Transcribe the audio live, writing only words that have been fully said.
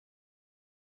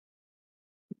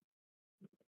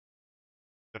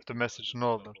have to message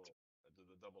Norbert. I did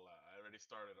the double. I already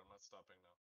started. I'm not stopping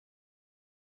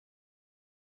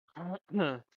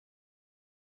now.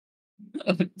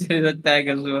 Did a tag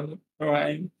as well.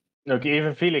 Right. Look,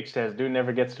 even Felix says Dune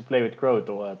never gets to play with Croat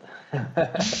or what?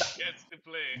 Gets to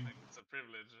play. Like it's a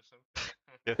privilege or something.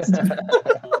 Yes.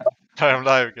 I'm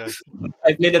live, guys.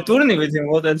 I played a tourney with him.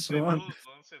 What else Say you want? don't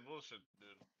say bullshit,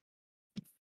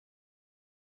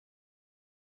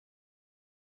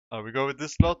 dude. We go with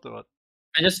this slot or what?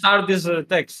 I just started this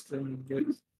text.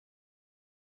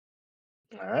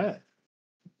 Alright.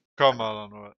 Come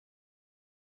on, or what?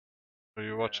 Are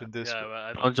you watching this? Yeah,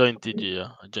 well, I'll join TG. Yeah,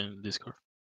 I join Discord.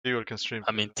 People can stream.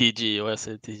 I mean TG. What I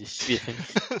said TG.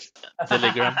 BFME.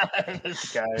 Telegram.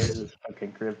 This guy is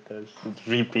fucking cryptos. It's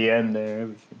VPN there,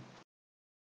 everything.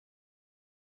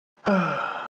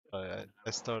 I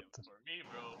start. For me,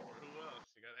 bro. For who else?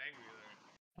 You got angry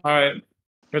there. All right.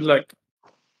 Good luck.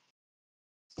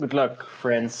 Good luck,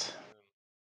 friends.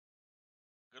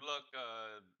 Good luck,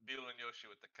 Bill and Yoshi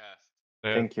with the cast.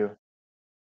 Yeah. Thank you.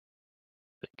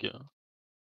 Thank you.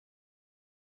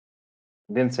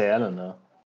 Didn't say I don't know.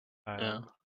 Yeah.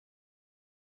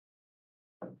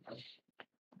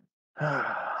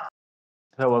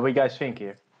 So what do you guys think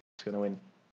here? Who's gonna win?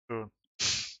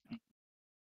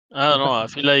 I don't know. I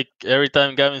feel like every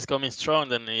time Gavin's coming strong,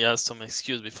 then he has some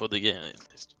excuse before the game.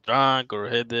 He's drunk or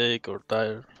headache or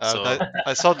tired. So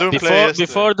I saw Doom play yesterday.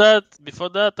 before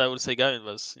that, I would say Gavin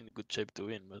was in good shape to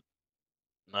win. But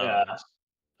now, Yeah. it's-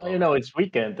 Well, you know, it's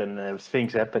weekend and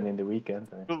things happen in the weekend.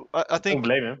 I Don't think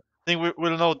blame him.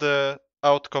 we'll know the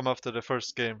outcome after the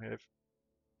first game here. If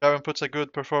Gavin puts a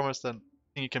good performance, then I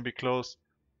think he can be close.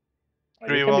 You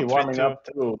 3-1, can be warming 3-2. up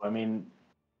too. I mean,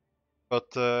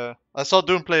 But I saw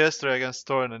Doom play yesterday against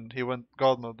Tourney, and he went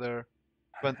god mode there.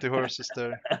 20 horses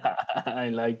there. I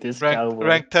like this cowboy.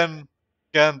 Rank 10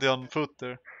 Gandhi on foot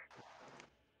there.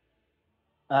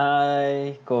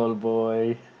 Hi, call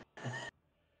boy.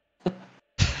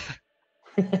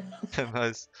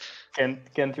 Nice.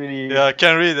 Can't really. Yeah, I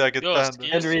can't read it. I get Yo, banned. Ski-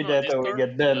 Can't read Yes, that or we Discord?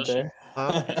 get banned Yes. there.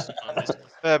 Huh? On Discord.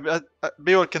 Yeah, but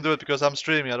BO can do it because I'm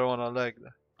streaming. I don't want to lag.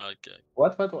 Okay.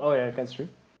 What? Oh yeah, I can stream.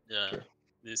 Yeah. Sure.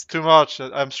 This Too much.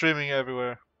 I'm streaming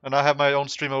everywhere, and I have my own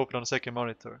stream open on the second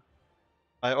monitor.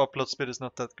 My upload speed is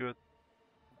not that good.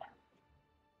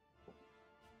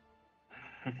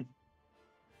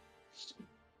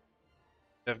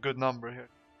 You have good number here.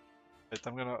 Wait,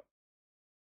 I'm gonna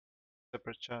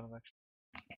separate channel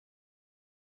actually.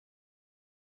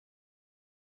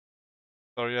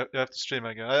 Sorry, you have to stream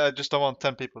again. I just don't want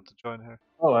 10 people to join here.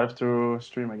 Oh, I have to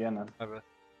stream again then. I bet.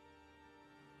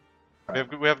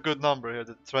 We have good number here.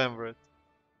 The triumvirate.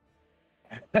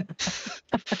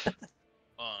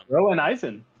 on. Rowan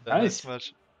Eisen. Yeah, Nice.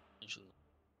 match.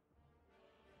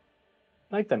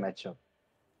 Like the matchup.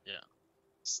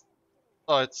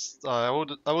 Oh, it's. I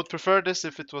would prefer this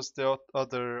if it was the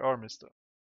other armies though.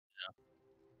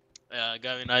 Yeah,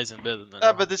 Gavin Eisen better than.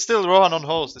 Yeah, but it's still Rohan on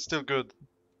host. It's still good.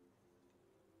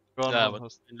 Rohan Yeah, on but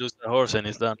host. you lose the horse and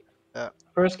it's done.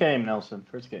 First game, Nelson.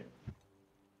 First game.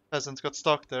 Peasant got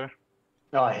stuck there.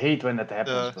 Oh, I hate when that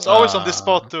happens. It's bro. always on this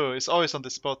spot too. It's always on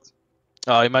this spot.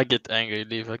 Oh, he might get angry,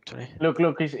 leave actually. Look,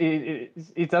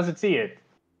 he doesn't see it.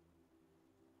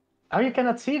 How you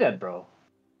cannot see that, bro?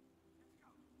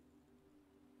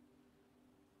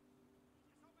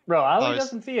 Bro, how he Nice.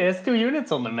 doesn't see it? He has 2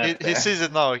 units on the map. He there. sees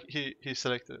it now. He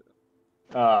selected it.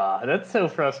 Ah, that's so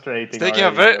frustrating. He's taking a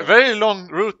already, bro. very long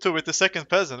route too with the second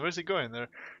peasant. Where's he going there?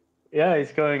 Yeah,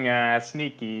 he's going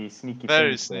sneaky.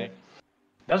 Very things there. sneaky.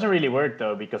 Doesn't really work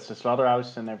though because the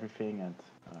slaughterhouse and everything, and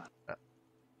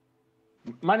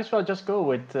might as well just go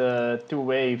with 2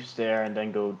 waves there and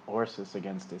then go horses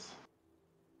against this.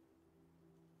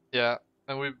 Yeah,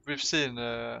 and we've seen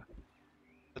that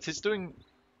he's doing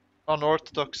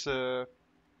unorthodox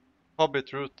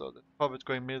hobbit route though. The hobbit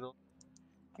going middle.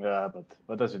 Yeah, but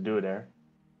what does it do there?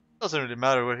 Doesn't really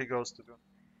matter where he goes to.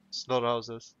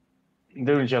 Slaughterhouses.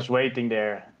 Dude's just waiting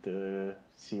there to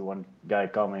see one guy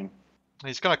coming.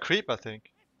 He's gonna creep, I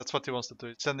think. That's what he wants to do.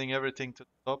 He's sending everything to the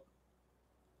top.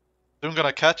 Doom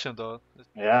gonna catch him though.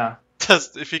 Yeah,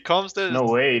 Just if he comes there, no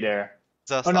way there.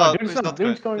 Just, Oh no, he's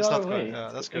Dude's going He's all not the going. way.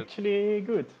 Yeah, that's good. Actually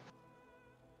good.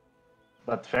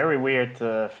 But very weird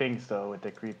things though with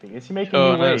the creeping. Is he making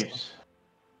Oh, new nice. waves?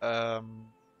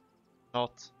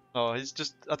 Not. No, he's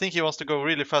just. I think he wants to go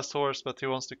really fast horse, but he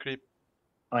wants to creep.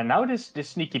 Oh, and now this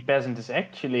sneaky peasant is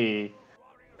actually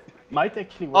might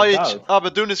actually Oh, work out.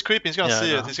 but Dune is creeping. He's gonna Yeah,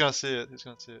 see I it. know. He's gonna see it. He's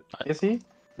gonna see it. Is he?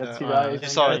 Let's Yeah. see why. He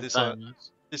saw it. Right He saw it. time,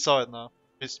 yes. He saw it now.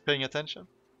 He's paying attention.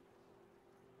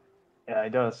 Yeah, he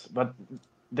does. But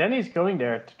then he's going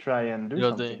there to try and do Yeah,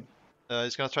 something.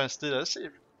 He's gonna try and steal it. Let's see.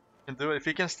 can do it. If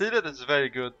he can steal it, it's very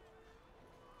good.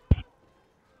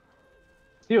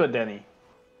 Steal it, Danny.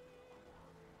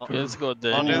 Let's go Money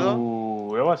there. though?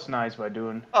 Ooh, that was nice by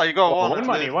Dune. Oh, you got Oh, one. one at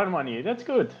money, least. 1 money. That's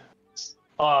good.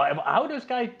 Oh, how those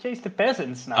guys chase the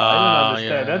peasants now? I don't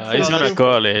understand. Yeah. That's He's so gonna stupid.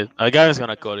 call it. A guy's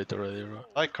gonna call it already, bro.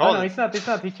 I Oh call no, it. it's not. It's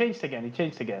not. He changed again. He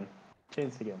changed again.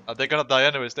 Changed again. They're gonna die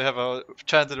anyways. They have a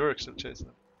chanted orcs to chase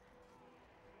them.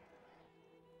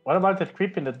 What about that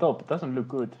creep in the top? It doesn't look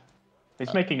good.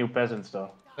 He's making new peasants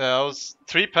though. Yeah, I was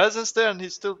 3 peasants there, and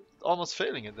he's still almost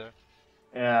failing it there.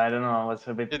 Yeah, I don't know. It's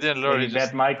a bit He didn't learn. He maybe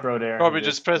just bad micro there. probably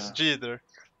just pressed yeah. G there.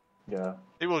 Yeah.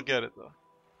 He will get it though.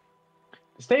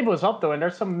 The stable is up though, and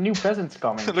there's some new peasants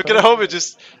coming. Look so- at Hobby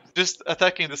just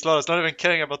attacking the slaughters, not even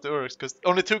caring about the orcs, because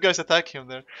only 2 guys attack him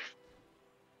there.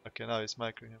 Okay, now he's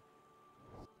microing him.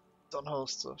 It's on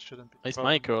host, so shouldn't be. a It's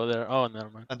problem. micro there. Oh, never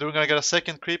mind. And we're gonna get a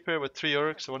second creep here with 3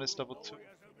 orcs, so one is level 2.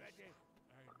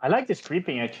 I like this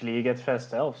creeping actually. You get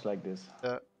fast elves like this.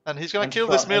 And he's gonna And kill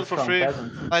strong- this mill and for strong free.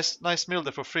 peasants. Nice mill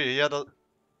there for free. He had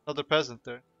another peasant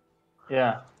there.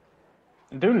 Yeah.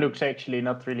 Dune looks actually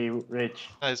not really rich.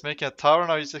 Yeah, he's making a tower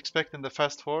now. He's expecting the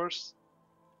fast horse.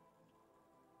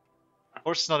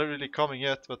 Horse is not really coming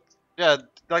yet, but yeah,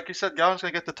 like you said, Gahvin's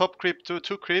gonna get the top creep too.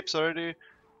 2 creeps already.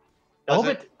 The I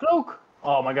Hobbit cloak.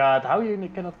 Oh my god, how you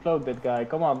cannot cloak that guy?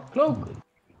 Come on, cloak.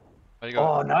 There you go.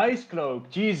 Oh, nice cloak.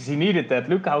 Jesus, he needed that.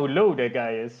 Look how low that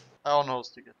guy is. I on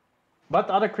host again. But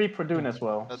other creep for Dune as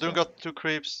well. Dune got 2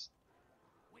 creeps.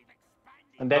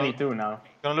 And Danny too now.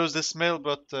 Gonna lose this mill,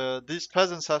 but these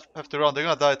peasants have to run. They're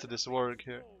gonna die to this warg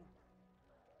here.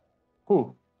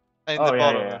 Who? In Oh, the yeah,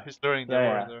 bottom, yeah. he's luring the Yeah,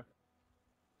 warg yeah. there.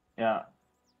 Yeah.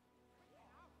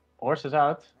 Horse is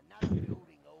out.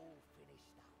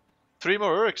 3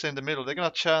 more orcs in the middle. They're gonna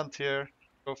chant here.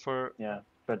 Go for Yeah.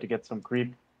 Try to get some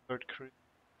creep. 3rd creep.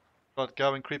 Got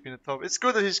Gahvin creeping the top. It's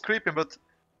good that he's creeping, but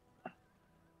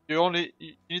you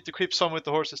need to creep some with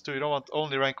the horses too. You don't want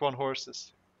only rank 1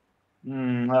 horses.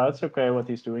 No, it's okay what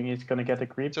he's doing. He's gonna get a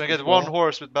creep. He's gonna get as 1 well.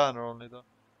 horse with banner only though.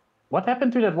 What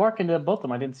happened to that work in the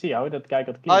bottom? I didn't see how that guy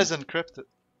got killed. Eisen crept it.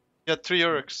 He had 3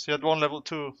 orcs. He had 1 level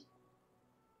 2.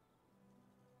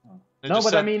 They No, just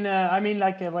but sent- I mean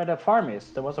like where the farm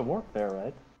is. There was a work there,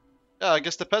 right? Yeah, I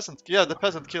guess the peasant. Yeah, the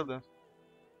peasant killed him.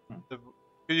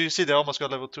 You see, they almost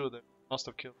got level 2 there. Must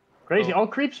have killed. Crazy. Oh. All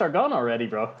creeps are gone already,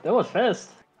 bro. That was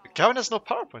fast. Gahvin has no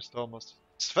power points though, almost.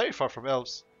 It's very far from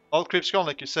elves. All creeps gone,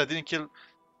 like you said. Didn't kill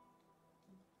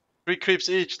 3 creeps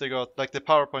each. They got like the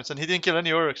power points, and he didn't kill any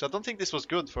orcs. I don't think this was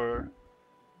good for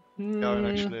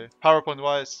Gahvin actually. PowerPoint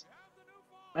wise,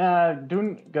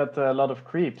 Dune got a lot of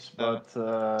creeps, Yeah.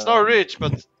 but it's not rich,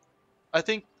 but I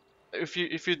think if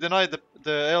you deny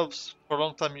the elves for a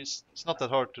long time, it's not that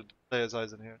hard to play as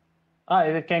Eisen here.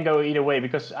 it can go either way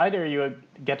because either you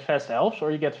get fast elves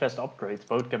or you get fast upgrades.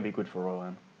 Both can be good for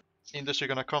Roland. Industry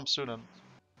gonna come soon, and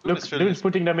Look, is filling Dune's this-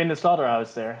 putting them in the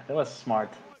slaughterhouse there. That was smart.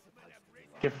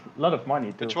 Give a lot of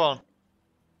money too. Which one?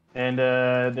 And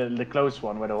the close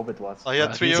one where the Hobbit was. Oh, he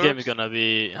had 3 This game is orcs. gonna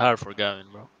be hard for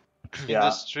Gahvin, bro. Yeah.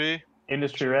 Industry.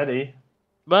 Industry ready.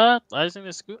 But I think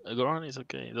it's good. Goran is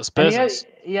okay. Those And peasants.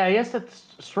 he has that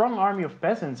strong army of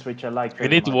peasants, which I like We very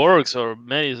need much. works or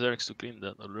many zergs to clean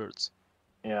that alerts.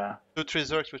 Yeah. 2-3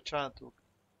 zergs with chant.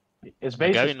 His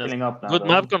base is Gahvin has filling up now. Good though.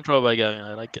 map control by Gahvin,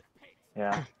 I like it.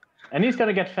 Yeah. And he's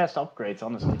gonna get fast upgrades,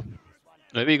 honestly.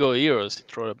 Maybe go heroes,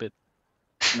 throw a bit.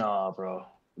 No, bro.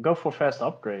 Go for fast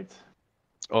upgrades.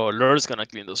 Oh, Lord's gonna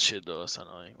clean those shit though, it's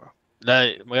annoying, bro.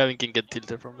 Like, Gahvin can get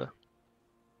tilted from there.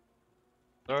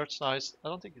 Zergs, nice. I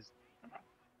don't think he's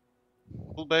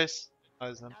full base.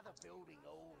 Eisen.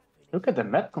 Look at the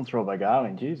map control by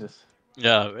Gahvin, Jesus.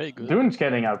 Yeah, very good. Dune's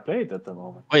getting outplayed at the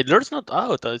moment. Wait, Lord's not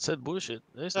out, I said bullshit.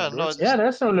 There's Yeah, no no, Lords. it's- Yeah,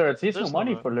 there's no lurts. He's no There's no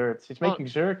money lurts. for lurts. He's No, making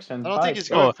zerks and I don't think pipes. he's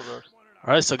going Oh. for Lord.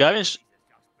 Alright, so Gahvin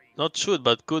not should,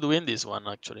 but could win this one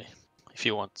actually, if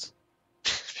he wants.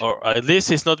 Or at least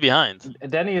he's not behind.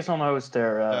 Danny is on host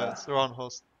there. Yeah, it's around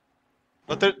host.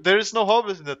 But there is no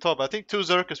hobbits in the top. I think 2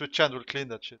 Zerkers with Chant will clean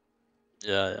that shit.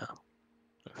 Yeah, yeah.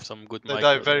 Some good They micros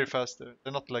die there. very fast there.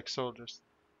 They're not like soldiers.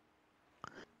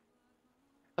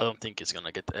 I don't think he's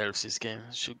gonna get elves this game.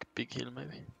 Should big heal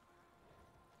maybe.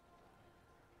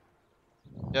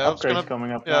 Yeah, Elf's upgrades gonna,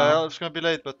 coming up yeah, now. Elf's gonna be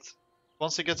late, but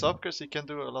once he gets upgrades, he can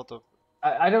do a lot of.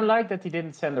 I don't like that he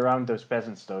didn't send around those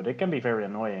peasants though. They can be very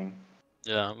annoying.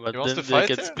 Yeah, but He wants then to they fight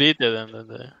get here? splitted and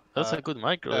then that's Uh, a good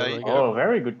micro. yeah, like, Oh,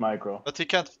 very good micro. But he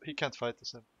can't fight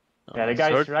this. Yeah, the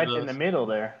guy's Zerk right does. uh, in the middle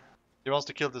there. He wants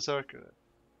to kill the Zerker.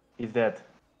 He's dead.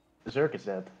 The Zerk is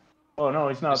dead. Oh no,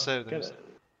 he's not. saved him, Get-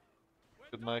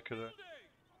 Good micro there.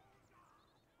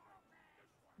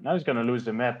 Now he's gonna lose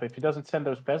the map if he doesn't send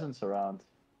those peasants around.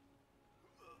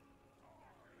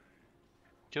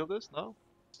 kill this? No?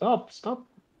 Stop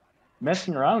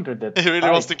messing around with that. He really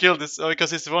wants to bike. kill this. Oh,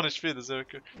 because he's 1 HP, the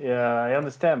Zerker. Yeah, I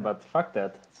understand, but fuck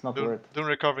that. It's not worth. Doom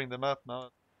recovering the map now.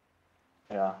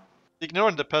 Yeah,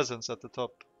 Ignoring the peasants at the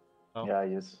top. No. yeah,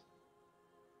 he is.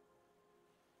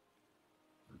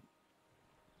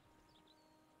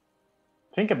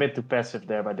 Think a bit too passive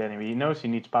there by Danny. He knows he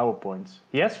needs power points.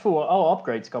 He has full all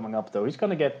upgrades coming up though. He's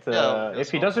gonna get. Yeah,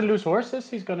 if he yes, doesn't lose horses,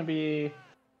 he's gonna be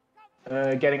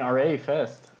getting RA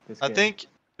fast. This I game. think,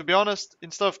 to be honest,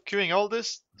 instead of queuing all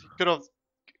this, he could have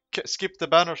skipped the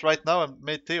banners right now and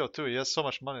made Theo too. He has so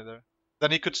much money there.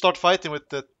 Then he could start fighting with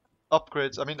the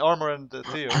upgrades. I mean, armor and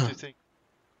Theo. What do you think?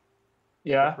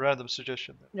 Yeah. Random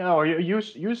suggestion. Yeah, or you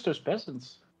use those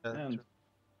peasants. Yeah, Man, true.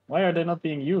 why are they not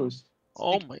being used?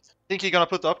 Oh my. I think he's gonna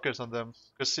put the upgrades on them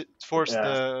because it forced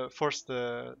Yeah.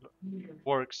 the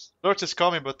works. Lurch is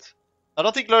coming, but I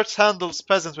don't think Lurch handles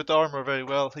peasants with armor very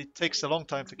well. He takes a long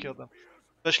time to kill them,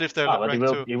 especially if they're Ah, but he rank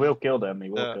will. 2. He will kill them. He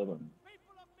will Yeah. kill them.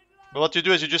 But what you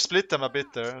do is you just split them a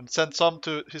bit there and send some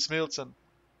to his mills and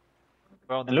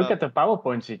around the And look map. at the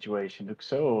PowerPoint situation. Looks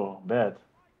so bad.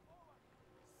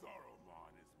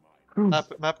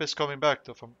 Map is coming back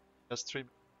though from S3.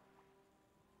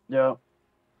 Yeah.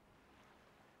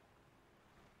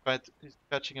 Right, he's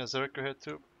catching a Zerker here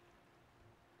too.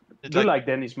 It Do like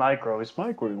Danny's micro. He's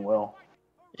microing well.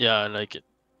 Yeah, I like it.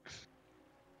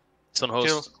 It's on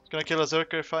host. gonna kill a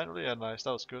Zerker finally. Yeah, nice.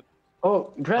 That was good.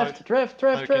 Oh, draft. Now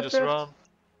you can just run.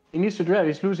 He needs to draft.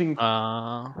 He's losing.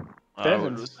 I will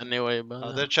Peasants. lose anyway,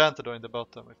 but They're chanted though in the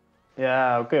bottom.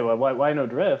 Yeah. Okay. Well, why no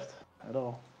draft at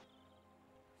all?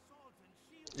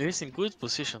 he's in good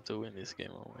position to win this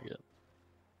game. Oh my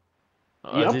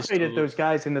god. He At least upgraded two- those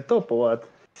guys in the top or what?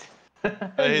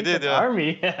 he did, yeah.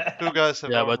 Army. 2 guys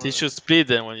have Yeah, but he armor. should split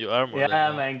them when you armor Yeah,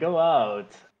 them. man, go out.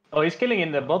 Oh, he's killing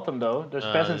in the bottom though. Those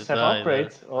peasants they have die there.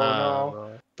 upgrades. Oh no.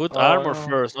 No. Put Oh, armor no.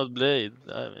 first, not blade.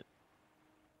 I mean,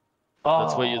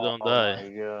 That's why you don't die. Oh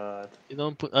my god. you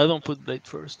don't put. I don't put blade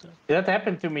first. That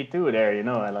happened to me too there, you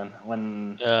know, Alan.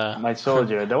 When Yeah. my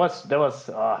soldier. That was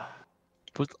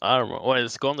Put armor. Well,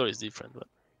 Gondor is different, but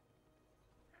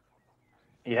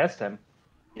he has them.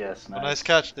 Yes, Oh, nice. nice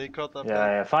catch. They caught up.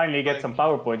 Yeah, finally get Like- some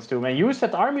power points too, man. Use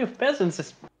that army of peasants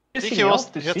is I pissing think me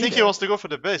off to I see think he that. wants to go for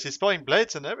the base. He's buying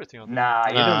blades and everything on them. Nah,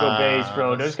 you don't go base,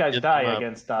 bro. Nah, Those guys get die them up.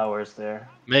 against towers there.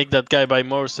 make that guy buy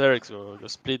more Cerex, bro. Go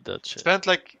split that shit. Spent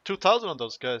like 2,000 on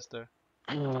those guys there.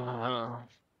 Uh,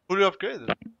 Fully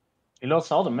upgraded. He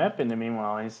lost all the map in the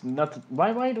meanwhile. It's not.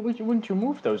 Why wouldn't you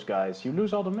move those guys? You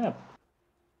lose all the map.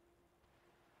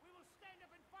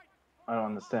 I don't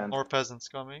understand. More peasants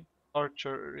coming.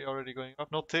 Archer already going up.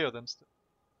 No Theo then still.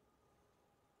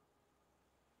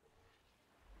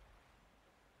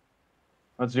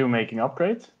 What's Zoom making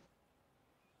upgrades?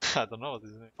 I don't know what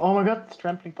he's doing. Oh my god,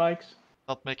 trampling pikes.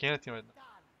 Not making anything right now.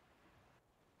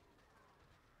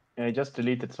 Yeah, he just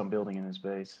deleted some building in his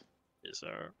base. yes,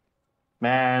 sir.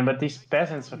 Man, but these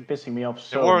peasants are pissing me off The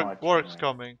so much. work's man.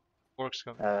 coming. Work's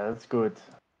coming. That's good.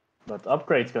 But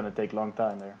upgrade's gonna take a long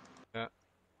time there.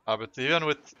 But even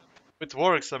with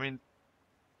works, I mean,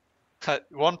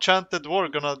 one chanted war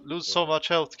gonna lose so much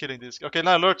health killing this. Okay,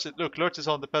 now Lurch is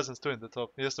on the peasants too in the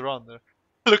top. He has to run there.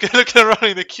 look at him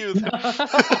running the queue there.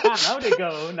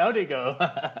 Now they go.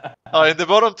 Oh, in the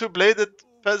bottom 2 bladed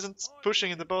peasants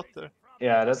pushing in the bot there.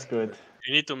 Yeah, that's good.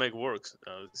 You need to make works.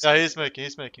 Yeah, he's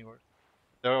making work.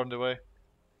 They're on the way.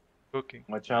 Cooking.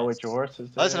 Watch out with your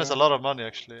horses. there. Lysen has a lot of money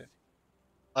actually.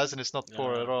 Lysen is not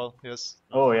poor Yeah. at all. Yes.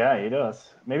 Oh yeah, he does.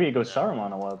 Maybe he goes Yeah.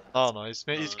 Saruman or what? No, he's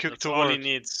cooked that's 2 all he works.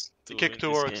 needs. He to kicked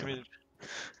win 2 this works game. immediately.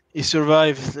 He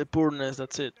survived the poorness.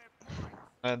 That's it.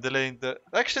 And delaying the.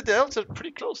 Actually, the elves are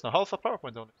pretty close now. Half a power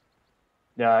point only.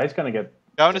 Yeah, he's gonna get.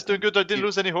 Gahvin is doing good. I didn't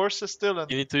lose any horses still, and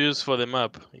You need to use for the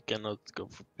map. You cannot go.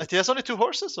 For... he has only 2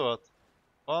 horses or what?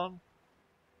 1,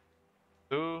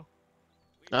 2.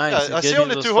 Nice. Yeah, I see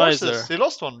only 2 horses. He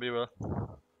lost 1, Biwa.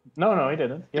 No, he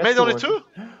didn't. He has made only horses.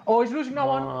 2. Oh, he's losing now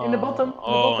one in the bottom.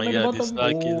 Oh, in the yeah, bottom. this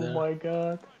lucky Oh there. my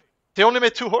god. He only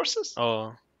made 2 horses.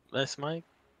 Oh, nice, Mike.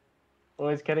 Oh,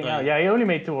 he's getting Oh, out. yeah. Yeah, he only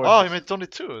made 2 horses. Oh, he made only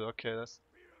 2. Okay, that's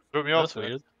threw me off. That's there.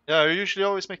 weird. Yeah, we usually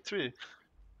always make 3.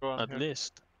 Go on At here.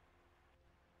 least.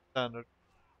 Standard.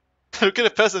 Look at the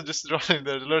peasant just running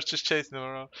there. The Lurch just chasing him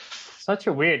around. Such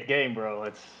a weird game, bro.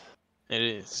 It's It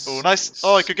is. Oh, nice.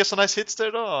 Oh, I could get some nice hits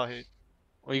there though. Oh, he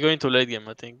We're going to late game,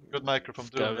 I think. good micro from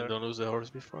Doom Gavin there. don't lose the horse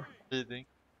before. Leading.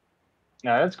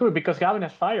 yeah, that's good because Gahvin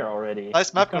has fire already.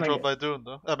 Nice map He's gonna control get- by Doom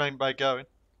though. I mean by Gahvin.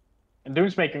 And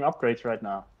Doom's making upgrades right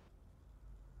now.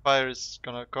 Fire is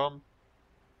gonna come.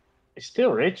 He's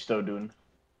still rich though, Doom.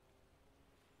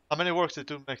 How many works did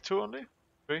Doom make? 2 only?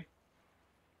 3?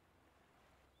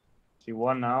 See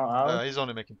one now out. He's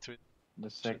only making 3. The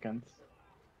second.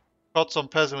 Caught some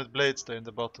peasant with blades there in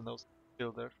the bottom. That was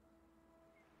still there.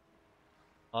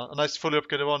 A nice fully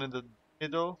upgraded one in the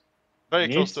middle. Very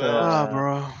He close to needs, elves.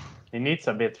 bro. He needs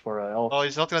a bit for elf. Oh,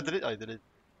 he's not gonna delete. I delete.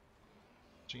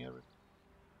 Watching everything.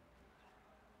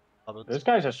 Ah, but Those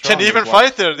guys are strong. can he even with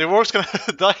fight there? The warg's gonna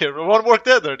die here. One warg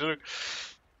dead there. Look.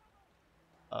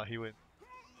 Ah, he wins.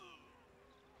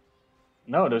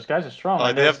 No, those guys are strong. Oh,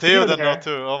 and they have there's Theoden now there.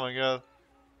 too. Oh my god.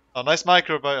 Oh, nice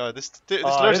micro by. This Oh,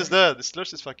 Lurch this- is dead. This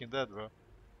Lurch is fucking dead, bro.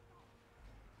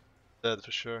 Dead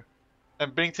for sure.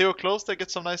 And bring Theo close there.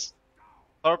 Get some nice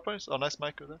power points. Oh, nice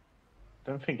micro there.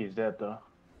 Don't think he's dead though.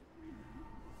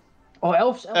 Oh,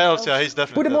 elves. Elves, yeah, he's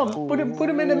definitely Put him dead on. now. Put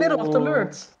him in the middle of the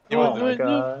lurts. He Oh won't my do it.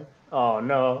 god. Oh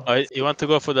no. You want to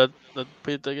go for that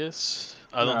pit, I guess?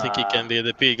 I don't think he can Nah. get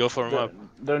the pit. Go for him up.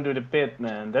 Don't do the pit,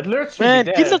 man. That lurch should Man,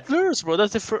 be kill dead. that lures, bro.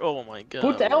 That's the first. Oh my god.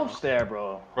 Put the bro. elves there,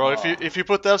 bro. Bro, Oh. if you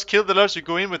put the elves, kill the Lurch, you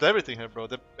go in with everything here, bro.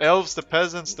 The elves, the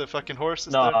peasants, the fucking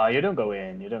horses there. No, you don't go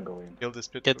in. You don't go in. Kill this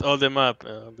pit. Get bro. all the map.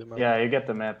 The map. Yeah, you get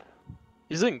the map.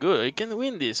 He's doing good. He can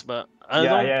win this, but I Yeah,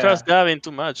 don't yeah. trust Gahvin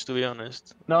too much, to be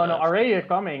honest. No, no, Uh, Array are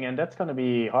coming, and that's gonna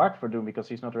be hard for Doom because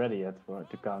he's not ready yet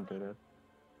to counter that.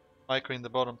 Micro in the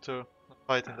bottom too.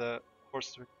 Fighting the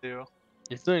horses with Theo.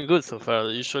 He's doing good so far.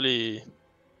 Usually,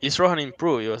 his Rohan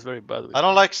improved. He was very bad with I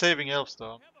don't like saving elves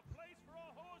though.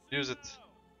 Use it.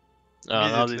 now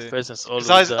immediately. these peasants always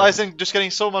Because die. Eisen just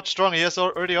getting so much stronger. He has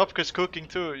already upgrades cooking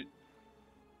too.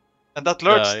 And that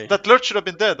Lurch, Yeah, that Lurch should have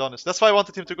been dead, honest. That's why I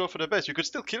wanted him to go for the base. You could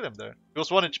still kill him there. He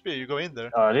was 1 HP, you go in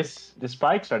there. Oh, the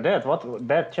spikes are dead. What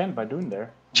bad chant by Doom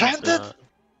there? Chanted! Uh,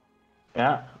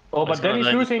 Yeah. Oh, That's but then not he's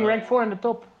like- losing rank 4 in the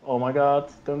top. Oh my god,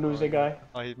 don't lose the guy.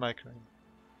 Oh, he micro.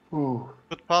 Ooh.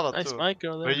 Good Pala nice too.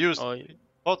 micro there. We used Oh,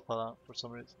 bot Pala for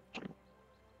some reason.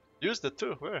 Used it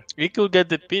too, where? he could get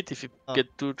the pit if you Oh. get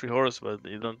 2-3 horse, but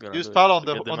you don't gonna Use do it Pala on to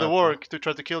the get on map, the bro. warg to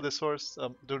try to kill this horse.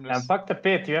 Doing And this. fuck the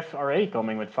pit, you have RA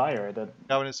coming with fire. That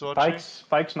Gavin is watching.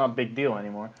 spike's not big deal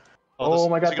anymore. Oh,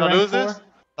 my is god, he gonna rank lose this? 4?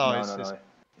 No, no, he's, no, no.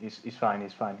 He's fine,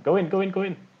 he's fine. Go in, go in, go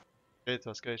in. Great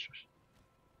was great.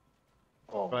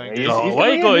 Oh, Trying he's- to- Oh, he's why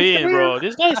coming go he's in, coming bro?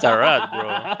 This guy's a rat,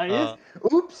 bro. Yes.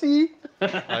 Oopsie. He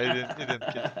didn't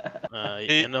kill.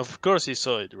 He- And of course he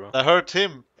saw it, bro. I hurt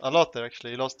him a lot there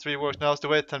actually. He lost 3 wargs. Now has to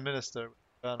wait 10 minutes there.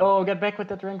 Oh, get back with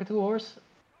that rank 2 horse.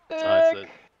 Nice,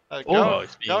 Back. Oh, Gavin,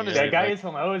 it's being Gavin is very That guy back. is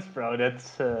on host, bro. That's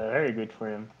very good for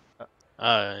him.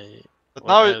 But What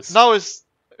now, else? now is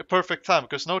a perfect time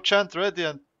because no chant ready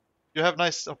and you have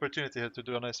nice opportunity here to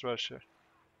do a nice rush here.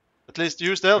 At least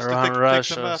use the elves to Run take rush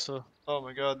the map. also. Oh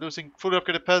my god, losing fully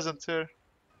upgraded peasants here.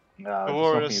 No, The there's nothing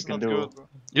warriors you can not do. good, bro.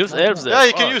 Use elves there. Yeah,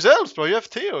 you can fuck. use elves, bro. You have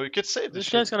Theo. You can save this This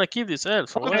shit. guy's gonna keep this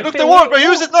elf. Look, What? look the war, bro.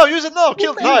 Use it now. Use it now.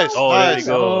 Kill. Nice. Oh, there nice.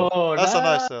 you go. Oh, That's a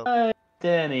nice elf.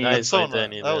 Danny. Nice. That's so by nice.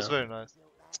 Danny That was there. very nice.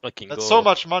 It's fucking That's goal. so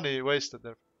much money wasted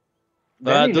there.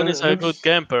 Danny Dun is a looks- good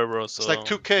camper, bro. So It's like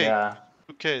 2k. Yeah,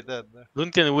 2k dead there.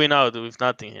 Dun can win out with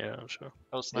nothing here, I'm sure.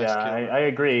 That was nice yeah, kill. I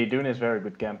agree. Dune is very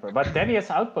good camper, but Danny has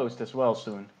outpost as well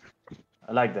soon.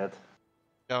 I like that.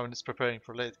 Gavin is preparing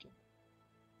for late game.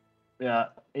 Yeah.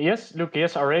 Yes, look, he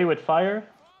has array with fire.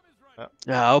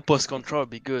 Yeah, outpost control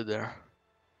be good there.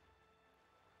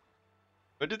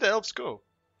 Where did the elves go?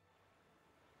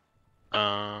 In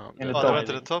the Oh, top. they went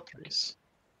to the top? Yes.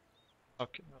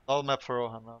 Okay. I'll map for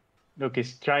Rohan now. Look,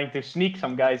 he's trying to sneak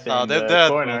some guys in Ah, they're the dead,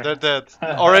 corner. bro. They're dead.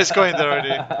 Already's going there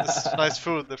already. This is nice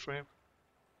food there for him.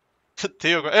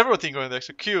 Theo, everything going there.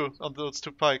 So Q on those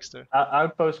 2 pikes there.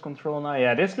 Outpost control now.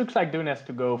 Yeah, this looks like Dune has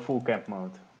to go full camp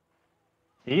mode.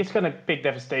 He's gonna pick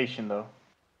devastation though.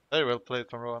 Very well played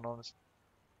from Rohan, honestly.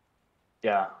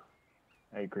 Yeah,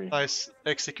 I agree. Nice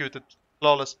executed,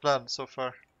 flawless plan so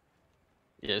far.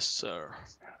 Yes, sir.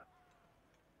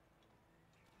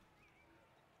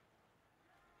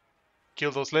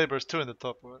 Kill those laborers too in the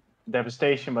top. Right?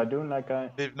 Devastation by Dune, like I.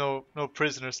 Leave no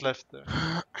prisoners left there.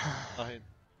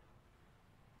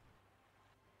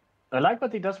 I like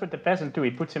what he does with the peasant too.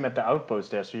 He puts him at the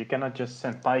outpost there, so you cannot just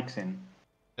send pikes in.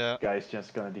 Yeah. Guy's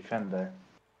just gonna defend there.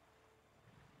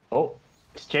 Oh,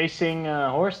 he's chasing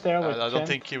horse there with I don't Chant.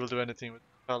 think he will do anything with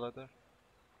Pala there.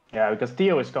 Yeah, because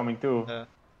Theo is coming too. Yeah.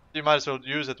 You might as well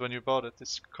use it when you bought it.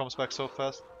 It comes back so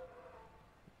fast.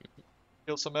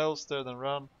 Kill some elves there, then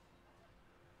run.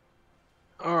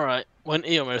 Alright, when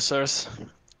Eomer starts.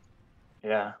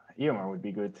 Yeah, Eomer would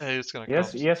be good. Hey, it's gonna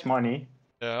Yes, come. yes, money.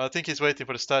 Yeah, I think he's waiting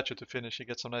for the statue to finish. He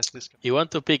gets some nice discount. You want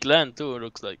to pick land too,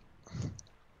 looks like.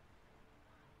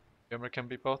 Gamer can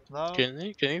be bought now. Can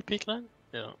you pick land?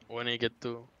 Yeah, when you get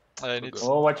to... I need Good.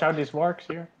 Oh, watch out these wargs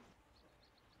here.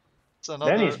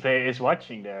 another. is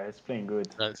watching there. It's playing good.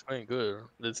 That's playing good.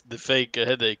 That's the fake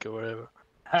headache or whatever.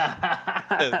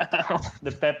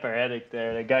 The pepper headache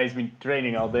there. The guy's been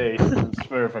training all day. Some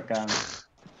Smurf account.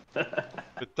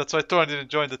 But that's why Tourney didn't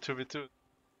join the 2v2.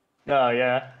 Oh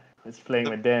yeah, it's playing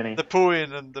with Danny. The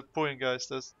Puin and the Puin guys,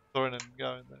 there's Tourney and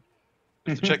Gahvin there.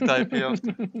 Just to check the IP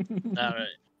after.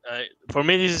 Alright. For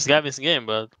me, this is Gavin's game,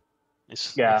 but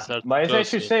it's Yeah, starting but as I close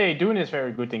should here. say, Dune is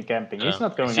very good in camping. He's Yeah.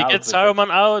 not going If he out. gets with it.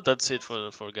 Saruman out, that's it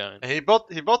for Gavin. He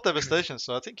bought Devastation,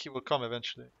 so I think he will come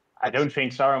eventually. I don't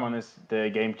think Saruman is the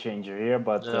game changer here,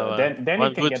 but then he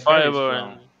one can good get very fireball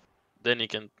strong. and then he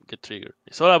can get triggered.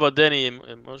 It's all about Danny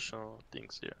emotional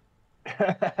things here.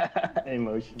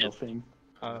 Emotional Yes. thing.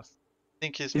 I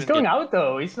think He's been going out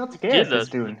though. He's not scared. Yeah, This that's-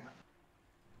 Dune.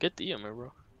 Get the EMR,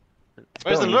 bro.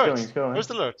 Where's the He's alert? going, he's going. Where's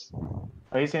the alert?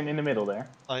 Oh, he's in the middle there.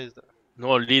 Oh, he's there.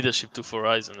 No leadership to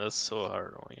Horizon, that's so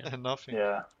hard. Oh, yeah. Nothing.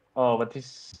 Yeah. Oh, but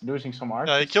he's losing some archers.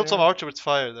 Yeah, he killed there. some archer with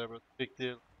fire there, but big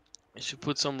deal. You should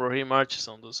put some Rohirrim archers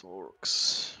on those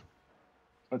orcs.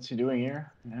 What's he doing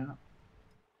here? Yeah.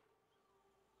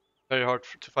 Very hard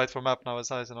to fight for map now as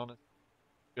Eisen on it.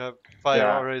 You have fire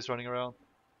Yeah. arrays running around.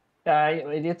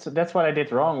 Yeah, that's what I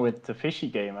did wrong with the fishy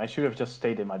game. I should have just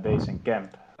stayed in my base and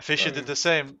camp. Fishy Sorry. did the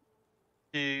same.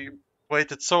 He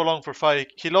waited so long for fire.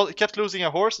 He kept losing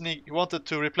a horse and he wanted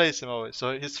to replace him always.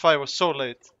 So his fire was so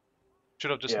late.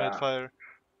 Should have just Yeah. made fire.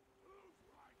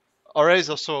 Arrays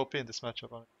are so OP in this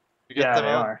matchup. On it. You get Yeah, them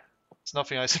they out. are. There's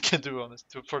nothing Eisen can do on it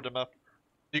for the map.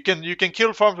 You can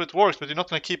kill farms with works, but you're not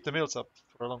gonna keep the mills up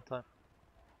for a long time.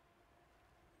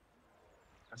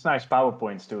 It's nice power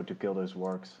points too to kill those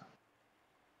wargs.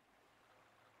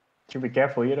 Should be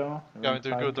careful here though. Going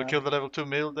to good to kill the level 2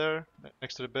 mill there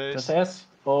next to the base. Just S.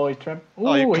 Oh, he trapped.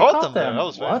 Oh, he Ooh, caught them there. That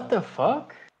was very What the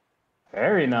fuck?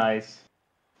 Very nice.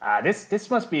 Ah, this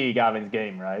must be Gavin's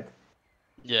game, right?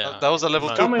 Yeah. That was a level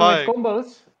Come 2 Coming pie. with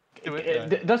combos. Do it,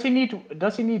 yeah. Does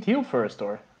he need heal first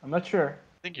or? I'm not sure.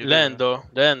 I think you Land do.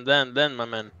 though. Then, my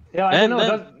man. Yeah, I don't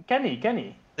know. Then- Can he?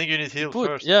 I think you need heal Put,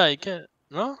 first. yeah, you can.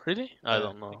 No, really? I Yeah.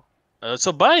 don't know.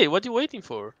 So buy. What are you waiting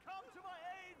for?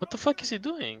 What the fuck is he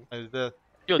doing? He's dead.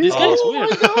 Yo, this guy is Oh weird.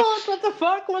 my god! What the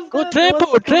fuck was Go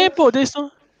that? trample. There's no.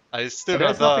 He's still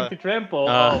There's gonna nothing die. to trample.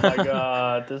 Ah. Oh my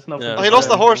god! There's nothing. Yeah. Oh, to he lost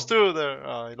the trample. horse too there.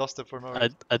 Oh, he lost it for no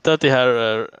reason. I thought he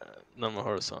had no more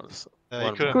horse on. So Yeah, he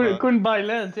one couldn't. more. Couldn't buy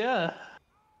land. Yeah.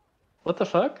 What the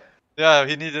fuck? Yeah,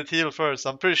 he needed heal first.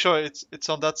 I'm pretty sure it's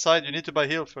on that side. You need to buy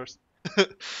heal first.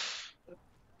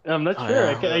 I'm not Oh,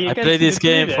 sure. yeah. You I can't played see this the tree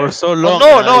game there. for so Oh, long.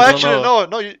 no, and no, I don't actually, know.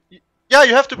 no. Yeah,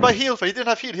 you have to buy heal. He didn't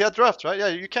have heal. He had draft, right? Yeah,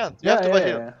 you can't. You have to buy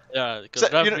heal. Yeah, because So,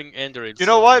 you know- drafting Enderil. You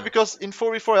know why? Because in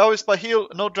 4v4 I always buy heal,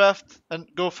 no draft, and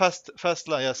go fast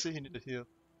line. Yeah, see, he needed heal.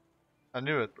 I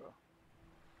knew it, bro.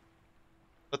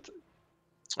 But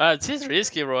It is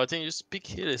risky, bro. I think just pick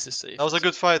heal is the safe. that was a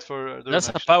good fight for Dunedain, That's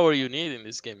the actually. power you need in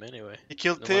this game anyway. He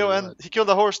killed no Theo matter and what. he killed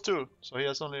a horse too. So he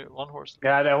has only one horse.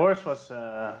 Yeah, the horse was.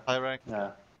 High rank.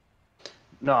 Yeah.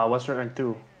 No, it was rank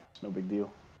 2. It's no big deal.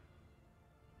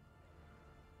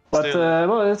 But Still.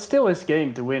 well, it's still his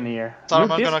game to win here. Saruman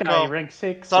Look, this gonna guy, come. rank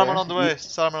 6. Saruman there. on the way.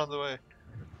 Saruman on the way.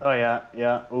 Oh yeah,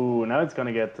 yeah. Ooh, now it's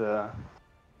gonna get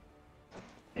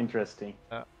interesting.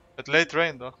 But late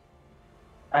rain though.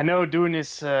 I know Dune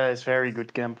is very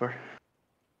good camper.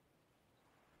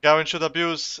 Gahvin should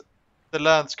abuse the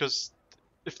lands because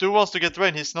if Dune wants to get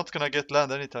rain, he's not gonna get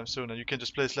land anytime soon, and you can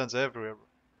just place lands everywhere.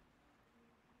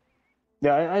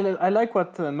 Yeah, I like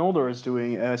what Noldor is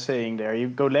doing, saying there. You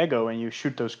go Lego and you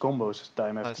shoot those combos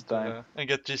time after Nice to, time. and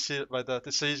get GC by that.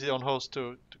 It's easy on host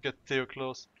to get Theo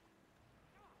close.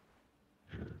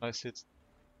 Nice hits.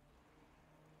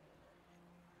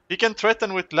 He can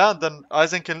threaten with land, and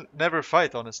Eisen can never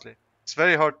fight. Honestly, it's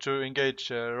very hard to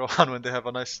engage Rohan when they have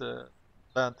a nice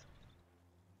land.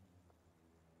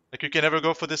 Like you can never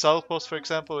go for this outpost, for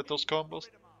example, with those combos.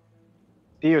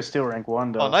 Theo's still rank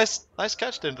 1 though. Oh, nice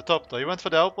catch there in the top though. He went for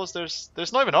the outpost.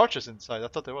 There's not even archers inside. I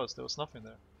thought there was. There was nothing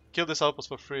there. Killed this outpost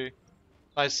for free.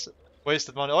 Nice,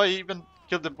 wasted money. Oh, he even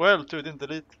killed the well too. Didn't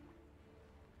delete.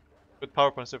 Good power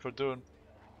points there for Dune.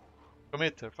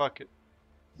 Commit there. Fuck it.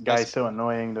 Guy's nice- so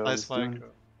annoying though. Nice this Dune. micro.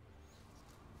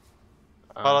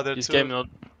 Paladin This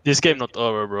too. game not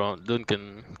over, bro. Dune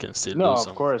can still No, do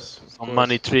of course. of some course.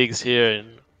 money tricks here.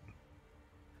 And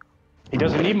He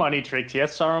doesn't need money tricks. He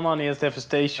has Saruman, he has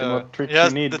Devastation. What tricks he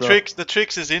has you need, the bro?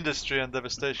 tricks is industry and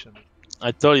devastation.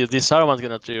 I told you, this Saruman's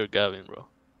gonna trigger Gahvin, bro.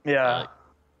 Yeah. Like,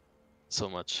 so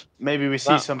much. Maybe we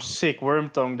see Wow. some sick worm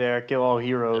tongue there, kill all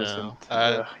heroes.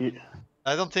 Yeah. And,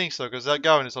 I don't think so, because that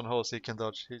Gahvin is on host. He can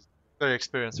dodge. He's very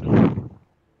experienced with it.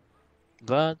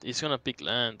 But he's gonna pick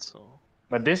land, so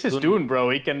But this is Dune. Dune, bro.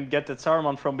 He can get the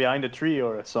Saruman from behind a tree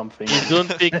or something. If don't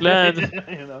pick land,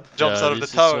 you know. Jumps out of the this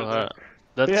is tower so there. hard.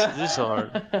 That's Yeah. this is so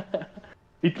hard.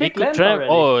 He He picked could land trap. already.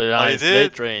 Oh, he nice. did?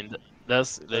 Late train.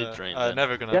 That's late train. I'm then.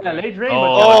 never gonna Yeah, do it. late rain. Oh,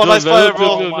 but Oh, good, nice good,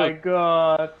 fireball. good, Oh good, my good.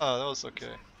 god. Oh, that was okay.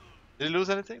 Did he lose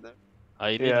anything there?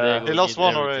 I need Yeah. Lego. He I lost need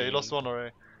one already. He everything. lost one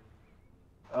already.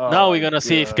 Oh Now my we're gonna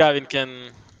see if God. Gavin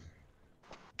can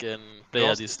play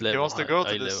at this He level. wants to go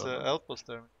high to this level. outpost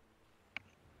there.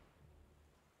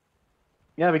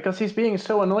 Yeah, because he's being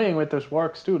so annoying with those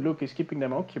wargs too. Look, he's keeping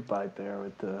them occupied there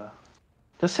with the.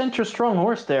 Just send your strong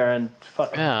horse there and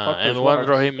fuck Yeah, those and one wargs.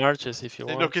 Rohim marches if you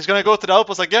Hey, want. look, he's gonna go to the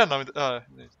outpost again. I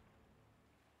mean,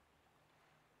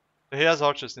 he has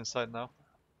archers inside now.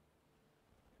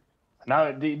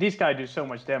 Now these guys do so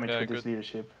much damage Yeah, with his good.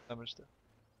 leadership. Damage there.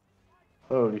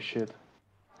 Holy shit.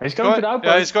 He's going to the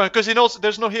outpost. Yeah, he's going because he knows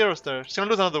there's no heroes there. He's gonna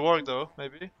lose another warg though,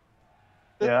 maybe.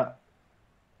 Yeah.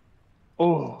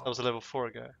 Oh. That was a level 4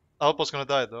 guy. Outpost gonna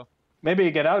die though. Maybe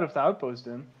you get out of the outpost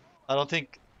then. I don't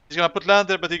think he's gonna put land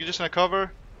there, but he's just gonna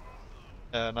cover.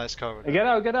 Yeah, nice cover. Get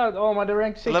out, get out. Oh my, the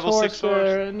rank 6 Level horse 6 horse.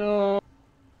 there. No.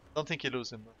 Don't think he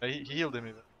lose him. Though. He healed him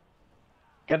even.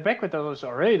 Get back with those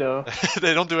already though.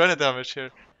 They don't do any damage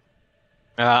here.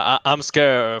 I'm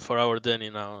scared for our Denny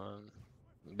now.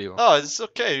 Biro. Oh, it's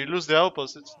okay. You lose the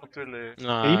outpost. It's not really.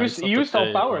 Nah, he it's not used all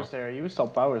okay, powers bro. there. He used all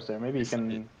powers there. Maybe he It's-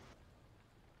 can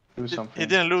do something. He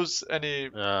didn't lose any.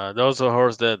 There was a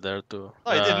horse dead there too.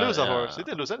 No, he didn't lose a yeah. horse. He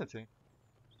didn't lose anything.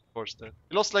 Horse dead.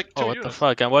 He lost like 2 Oh, what the units.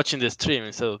 fuck? I'm watching the stream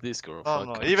instead of Discord. Oh Fuck,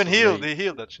 no, I'm he even so healed. late. He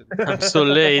healed that shit. I'm so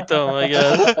late. Oh my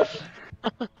god.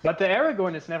 But the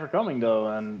Aragorn is never coming though,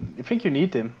 and I think you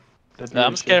need him. That I'm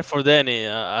leadership. scared for Danny.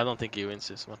 I don't think he wins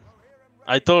this one.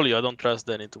 I told you I don't trust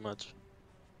Danny too much.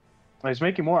 He's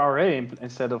making more RA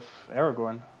instead of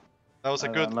Aragorn. That was a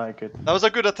I good. don't like it. That was a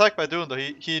good attack by Dune though.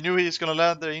 He knew he's gonna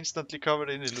land there, instantly covered,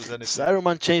 and he didn't lose anything.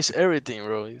 Saruman changed everything,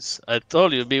 bro. I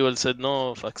told you, Bewell said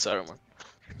no, fuck Saruman.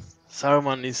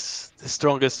 Saruman is the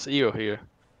strongest hero here.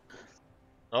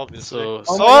 Obviously. So,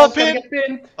 Oh, Oh, my God, it's gonna pin! get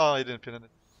pinned. Oh, he didn't pin it.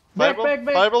 Back, Fireball? back,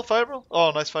 back. Fireball? Fireball?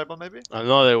 Oh, nice fireball maybe?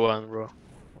 another one, bro.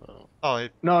 Oh, he...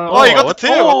 No, Oh, he got what- the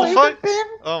tail! oh, What the he fuck? got pinned.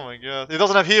 Oh my god. He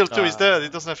doesn't have heal too, he's Ah. dead. He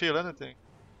doesn't have heal anything.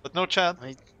 But no chant.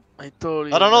 I told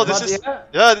you. I don't know, man. this But is-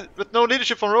 yeah, Yeah, but no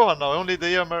leadership from Rohan now. Only the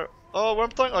Eomer. Oh,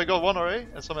 Wormtongue? I got one array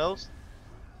and some else.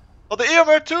 Oh, the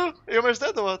Eomer too! Eomer's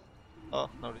dead or what? Oh,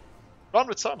 no. Run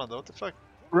with Saruman though, what the fuck?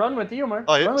 run with Eomer.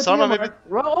 Oh, yeah, Run with Saruman Eomer. maybe-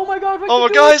 Run. Oh my god. what Oh you my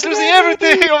do? god, he's losing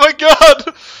everything! Oh my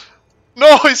god!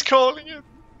 No, he's calling it!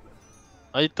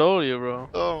 I told you, bro.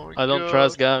 Oh my god. I don't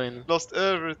trust Gavin. Lost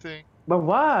everything. But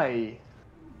why?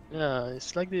 Yeah,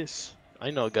 it's like this. I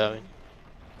know Gavin.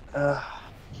 Oh.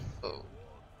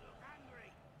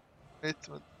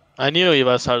 I knew it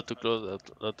was hard to close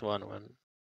that one when.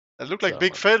 It looked like So,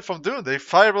 big fail from Dune. They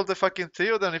fireballed the fucking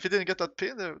Theo, then if he didn't get that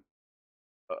pin, they...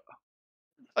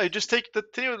 Oh, you just take the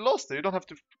Theo and lost it. You don't have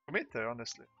to commit there,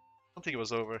 honestly. I don't think it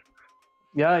was over.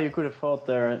 Yeah, you could have fought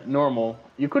there normal.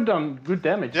 You could have done good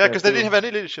damage. Yeah, there, because they too. didn't have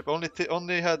any leadership.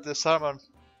 Only had the Saruman.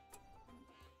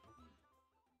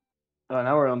 Oh,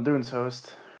 now we're on Dune's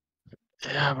host.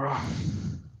 Yeah, bro.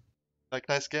 Like,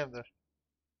 nice game there.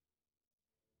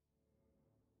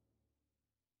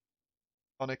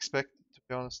 Unexpected, to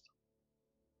be honest.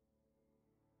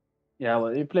 Yeah,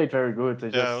 well, he played very good. They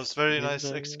Yeah, it just, was very Need nice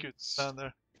the- execute stand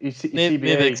there. Need CBA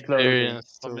closing.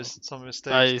 experience. Some, too. some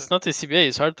mistakes. It's not a CBA.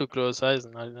 It's hard to close eyes.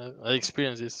 And I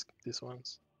experienced this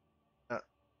once.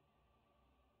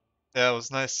 Yeah, it was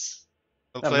nice.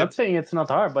 Well I'm played. not saying it's not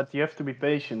hard, but you have to be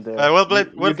patient there. Well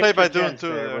played- You well get played by your Dune chance too,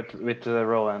 there yeah. with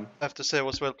Rohan. I have to say, it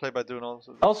was well played by Dune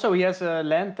also. Also, he has a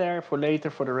land there for later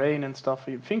for the rain and stuff.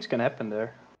 Things can happen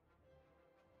there.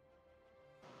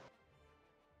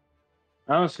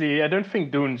 Honestly, I don't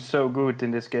think Dune's so good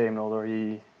in this game, although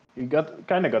he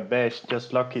kind of got bashed.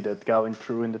 Just lucky that Gahvin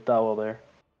threw in the towel there.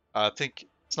 I think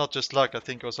it's not just luck. I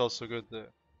think it was also good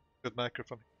macro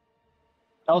from him.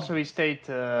 Also, he stayed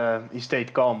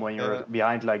calm when you're Yeah.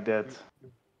 behind like that.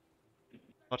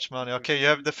 Much money. Okay, you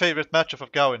have the favorite matchup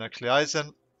of Gahvin actually.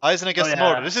 Eisen against Oh,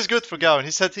 Mordor. yeah. This is good for Gahvin.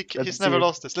 He said he's Let's never see.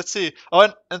 lost this. Let's see.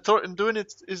 Oh, and doing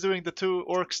it is doing the 2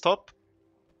 orcs top,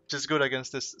 which is good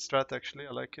against this strat actually.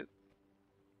 I like it.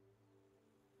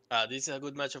 This is a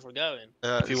good matchup for Gavin.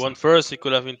 Yeah, If he it's- won first, he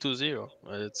could have been 2-0.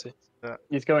 Let's see.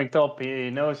 He's going top. He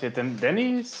knows it, and then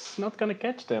he's not gonna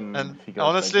catch them. And if he goes like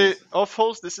honestly, this. off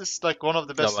host, this is like one of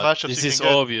the best Yeah, but matchups this you is can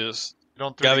get. obvious. You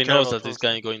don't really Gavin care knows about that this host.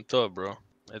 guy going top, bro.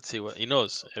 Let's see what he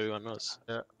knows. Everyone knows.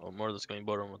 Yeah. Or Mordor's going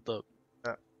bottom or top.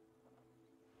 Yeah.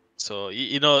 So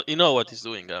you know what he's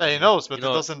doing, Gavin. Yeah, he knows, but He it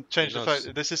knows- doesn't change he the knows.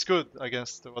 fact this is good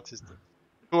against what he's doing.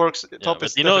 Two orcs Yeah, top but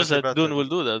is he knows definitely that better. Dune will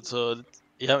do that, so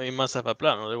he must have a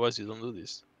plan. Otherwise, you don't do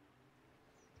this.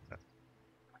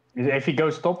 If he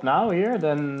goes top now here,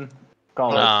 then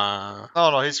call it. Nah,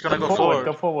 No, he's gonna Go go forward,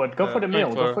 Go forward. forward. Go Yeah. for the Going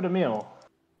mill. Go for- for the mill.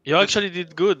 you actually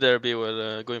did good there,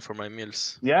 Bewell, going for my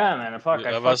mills. Yeah, man. Fuck,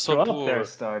 I I was fucked so you up there poor.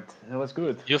 start. That was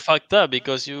good. You fucked up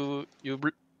because you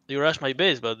rushed my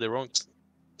base, but the wrong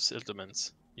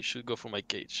settlements. You should go for my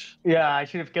cage. Yeah, I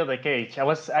should have killed the cage.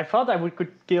 I thought I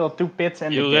could kill 2 pits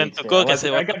and You the went cage. to there. cook and say,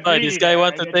 I "What the got fuck? This greedy guy there.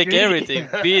 wants I to got take greedy. everything,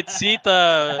 Pete, Sita,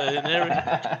 and everything."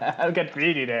 I got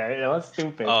greedy there. That was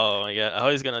stupid. Oh my god, how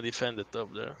is gonna defend the top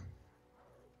there?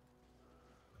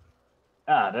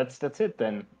 That's it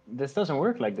then. This doesn't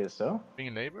work like this, though.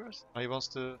 Bringing neighbors? He wants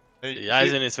to. Hey, The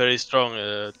Aizen is very strong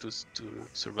to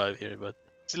survive here, but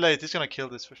it's late. He's gonna kill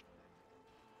this for sure.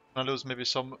 Gonna lose maybe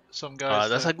some guys.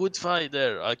 that's there. a good fight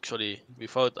there actually.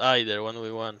 Without I there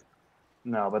 1v1.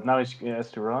 No, but now he has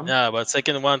to run. Yeah, but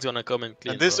second one's gonna come and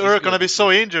clean. And this bro. He's Urk gonna good, be he's so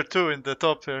good. injured too in the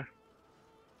top here.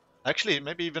 Actually,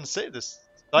 maybe even save this.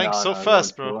 Dying No, so no, he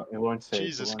fast, won't- bro. He won't save.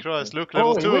 Jesus he won't Christ, save. look,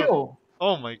 level Oh, he 2. will.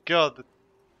 Oh my god.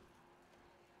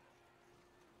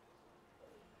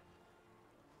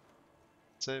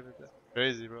 Save it.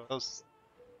 Crazy, bro. That was...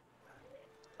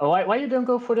 Oh, why you don't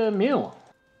go for the meal?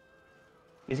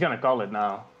 He's gonna call it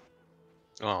now.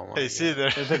 Oh my Hey, god. see there.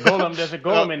 There's a golem. There's a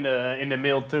golem Oh. in the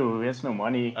mill too. He has no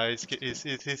money. He's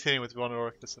hitting with one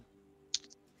orc. Listen.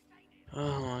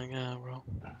 Oh my god, bro.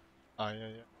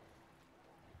 Yeah.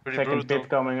 Pretty Second brutal. pit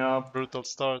coming up. Brutal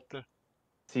start there.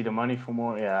 See the money for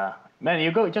more. Yeah,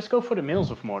 man, just go for the mills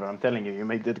of Mordor. I'm telling you, you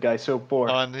make that guy so poor.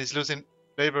 Oh, and he's losing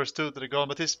laborers too to the golem,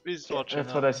 but he's watching That's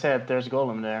now. what I said. There's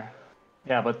golem there.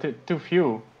 Yeah, but too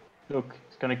few. Look,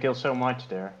 he's gonna kill so much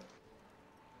there.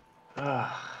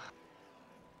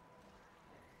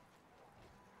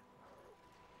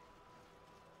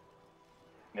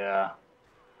 Yeah.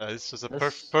 This was a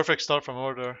This- perfect start from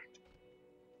Order.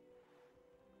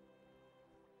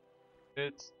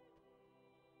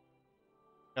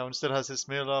 Gavin still has his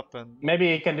mill up and...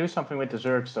 Maybe he can do something with the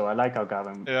Zergs though. I like how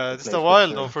Gavin. Yeah, it's plays a with while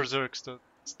Zergs. though for Zergs though.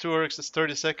 It's 2 orcs, it's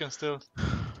 30 seconds still.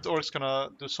 The orcs gonna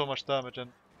do so much damage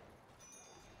and...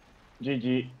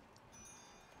 GG.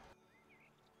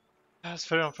 That's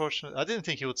very unfortunate. I didn't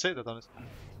think he would say that honestly.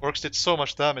 Orcs did so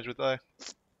much damage with I.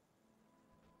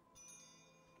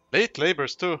 Late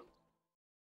labors too.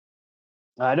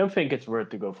 I don't think it's worth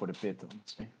to go for the pit,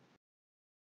 honestly.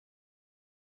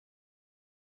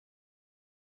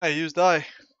 I used I.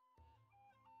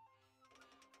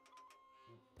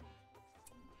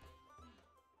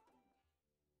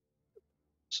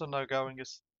 So now Gavin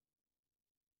gets...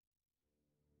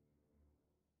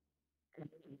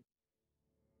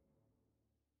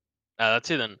 That's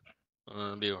it then.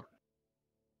 Viewer.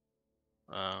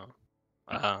 I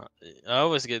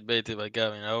always get baited by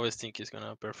Gavin. I always think he's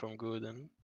gonna perform good and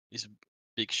he's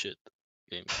big shit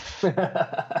games.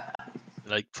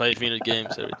 Like 5-minute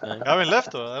games every time. Gavin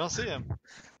left though, I don't see him.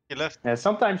 He left. Yeah,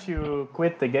 sometimes you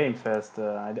quit the game fast.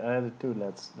 I had it too.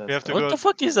 That's We have to What go... the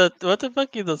fuck is that? What the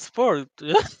fuck is that sport? Show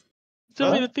me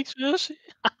Huh? the picture, Yoshi.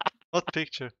 What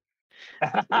picture?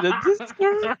 The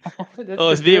Discord? That's Oh,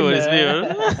 it's the Beaver, Dune, it's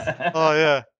Beaver. Oh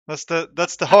yeah, that's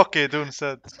the hockey Dune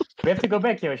said. We have to go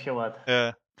back, Yoshi, or what?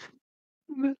 Yeah.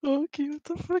 Okay, what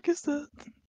the fuck is that?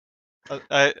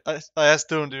 I asked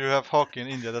Dune, do you have hockey in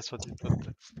India? That's what he put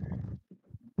there.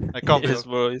 I can't Yes, be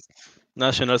bro. It's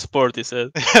national sport, he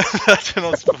said.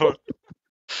 national sport.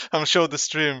 I'm sure the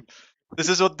stream. This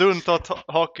is what Dune thought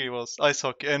hockey was. Ice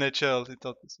hockey, NHL. He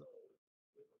thought this was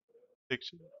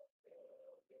picture.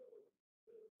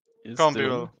 It's Can't be true.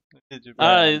 well. Did you,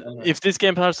 bro? If this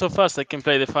game starts so fast, I can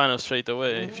play the final straight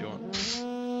away if you want.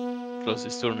 Close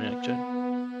this tourney, actually.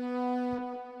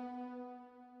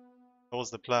 That was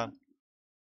the plan.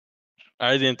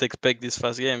 I didn't expect this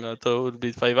fast game. I thought it would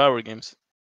be 5-hour games.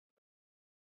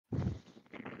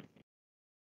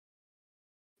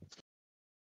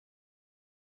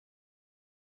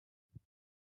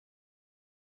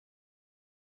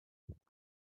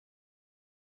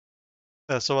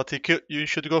 So what you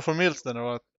should go for meals then, or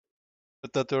what?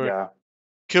 But that or Yeah.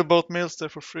 kill both meals there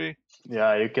for free.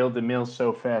 Yeah, you killed the mill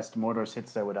so fast. Mordor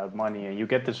sits there without money, and you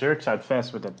get the Zergs out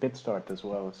fast with that pit start as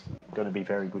well. It's going to be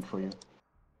very good for you.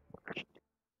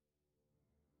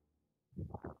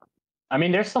 I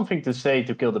mean, there's something to say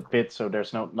to kill the pit, so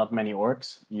there's not many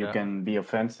orcs. You Yeah. can be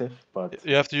offensive, but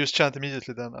You have to use chant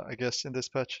immediately then, I guess, in this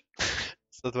patch.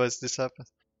 So otherwise this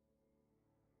happens.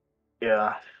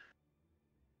 yeah.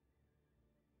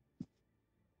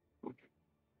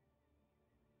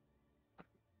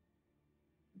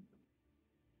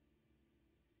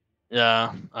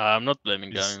 Yeah, I'm not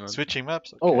blaming He's Gavin. switching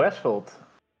maps. Oh, Okay. Westfold.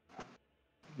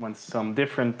 wants some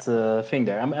different thing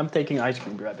there. I'm taking ice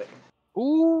cream bread.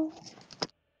 Ooh.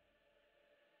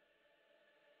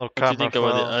 No What do you camera think for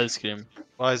about the Al. ice cream?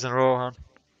 Eisen Rohan.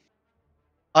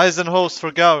 Eisen host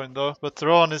for Gahvin though, but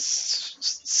Rohan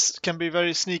is can be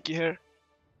very sneaky here.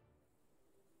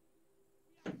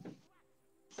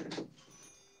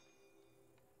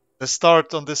 The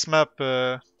start on this map,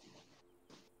 a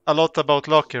lot about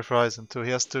luck here for Eisen too.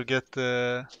 He has to get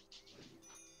he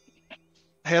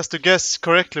has to guess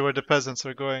correctly where the peasants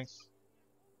are going.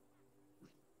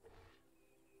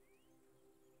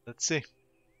 Let's see.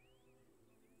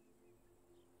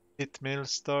 Hit mill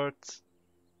start.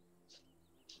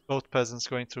 Both peasants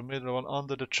going through middle, one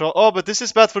under the troll. Oh, but this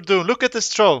is bad for Dune. Look at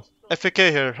this troll. FAK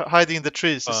here, hiding in the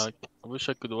trees. I wish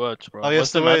I could watch, bro. Oh, he has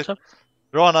What's the to wait. matchup?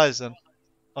 Rohan Eisen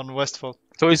on Westfall.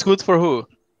 So it's good for who?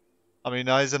 I mean,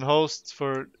 Eisen host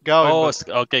for Gahvin. Oh, But,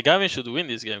 okay. Gavin should win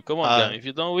this game. Come on, Gavin. If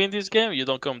you don't win this game, you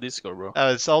don't come Discord, bro.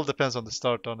 it all depends on the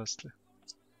start, honestly.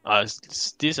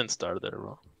 It's decent start there,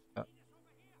 bro.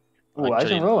 Ooh,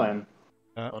 Actually, Eisen Rowan.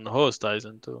 on host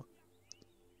Eisen too.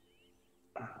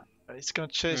 He's gonna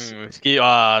chase.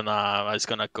 Nah, it's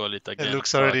gonna call it again. It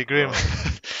looks already Fuck, grim. bro.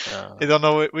 Yeah. You don't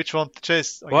know which one to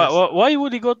chase. I Why, guess. why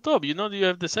would he go top? You know you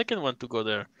have the second one to go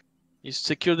there. You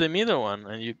secure the middle one,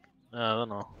 and you. I don't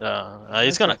know. He's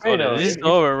It's gonna okay, call though. it. This is If-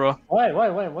 over, bro. Why?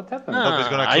 What happened? Nobody's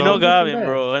gonna I know clone. Gavin, Bad.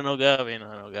 bro. I know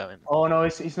Gavin. Oh no,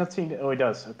 he's not seeing. Oh, he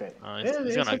does. Okay. It's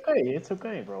it's gonna. okay. It's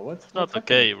okay, bro. What's Not what's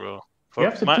okay, happening? bro. You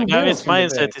have the two Gavin's mills in the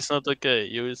mindset back. is not okay.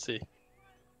 You will see.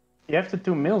 You have the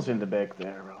 2 mills in the back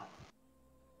there, bro.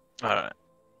 Alright.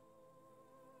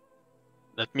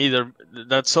 That middle,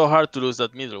 that's so hard to lose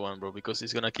that middle one, bro, because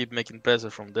he's gonna keep making pressure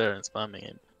from there and spamming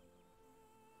him.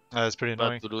 It's pretty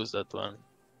annoying. Bad to lose that one.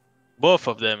 Both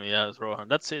of them, yeah, Rohan.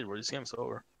 That's it, bro. This game's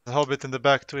over. The Hobbit in the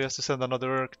back too. He has to send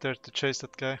another Urk there to chase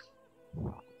that guy.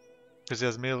 Because he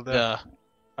has mill there. Yeah.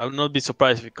 I would not be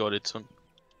surprised if we call it soon.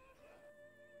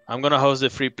 I'm gonna host the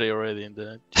free play already in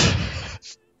the.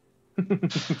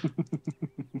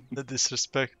 The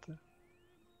disrespect.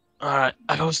 Alright,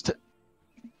 I host it.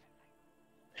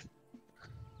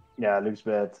 Yeah, it looks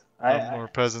bad. More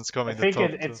peasants I coming the think top.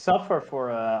 it's suffer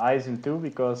for Eisen too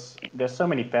because there's so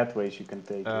many pathways you can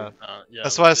take. Yeah. Yeah,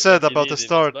 That's why I said what he about the did, it was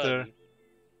start bad. there.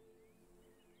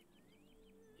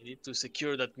 You need to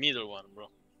secure that middle one, bro,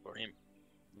 for him.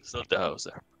 It's not the house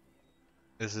there.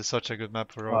 This is such a good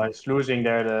map for Oh, Rohan. he's losing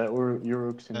there the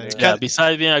Uruks in Yeah, the... you Yeah, can't-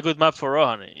 besides being a good map for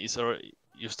Rohan, it's already,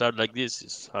 you start like this,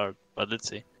 it's hard. But let's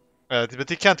see. But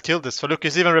he can't kill this. So look,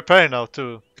 he's even repairing now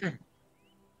too.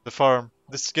 The farm.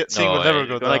 This thing will never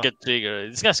go you're gonna down. get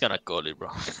triggered. This guy's gonna call it, bro.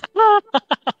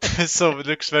 So it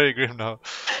looks very grim now.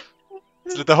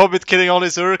 It's like the Hobbit killing all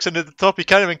his Urks, and at the top he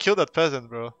can't even kill that peasant,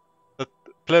 bro. That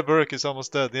pleb Urk is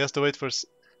almost dead. He has to wait for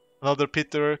another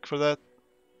pit Urk for that.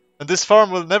 And this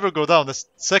farm will never go down. The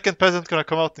second peasant gonna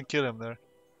come out and kill him there.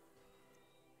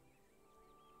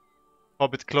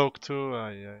 Hobbit cloak too.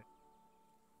 Aye.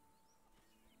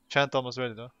 Chant almost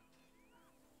ready though.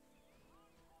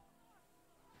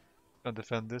 Gonna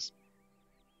defend this.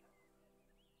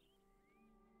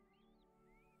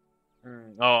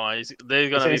 Oh, they're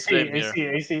gonna be flame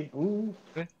here. AC. Ooh.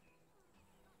 Okay.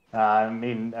 I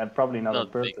mean, probably not on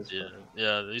Not big purpose. deal.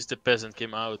 Yeah, at least the peasant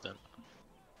came out and.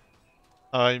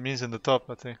 He means in the top,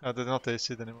 I think. I did not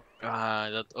AC it anymore.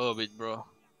 That orbit, bro.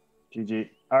 GG.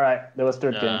 Alright, that was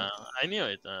third game. Yeah, I knew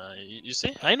it. You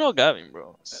see? I know Gavin,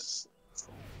 bro.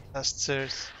 Last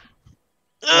series.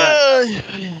 We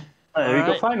go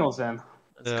Alright. finals then.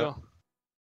 Let's Yeah.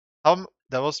 go.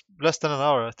 That was less than an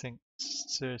hour, I think.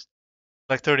 Serious.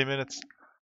 Like 30 minutes.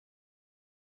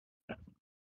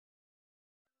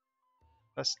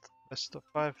 Best of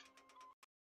 5.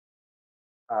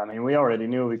 I mean, we already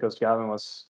knew because Gavin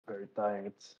was very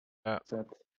tired. Yeah. Sad.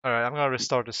 Alright, I'm gonna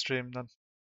restart the stream then.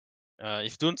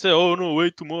 If don't say, oh no,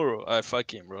 wait tomorrow. I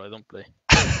fuck him, bro. I don't play.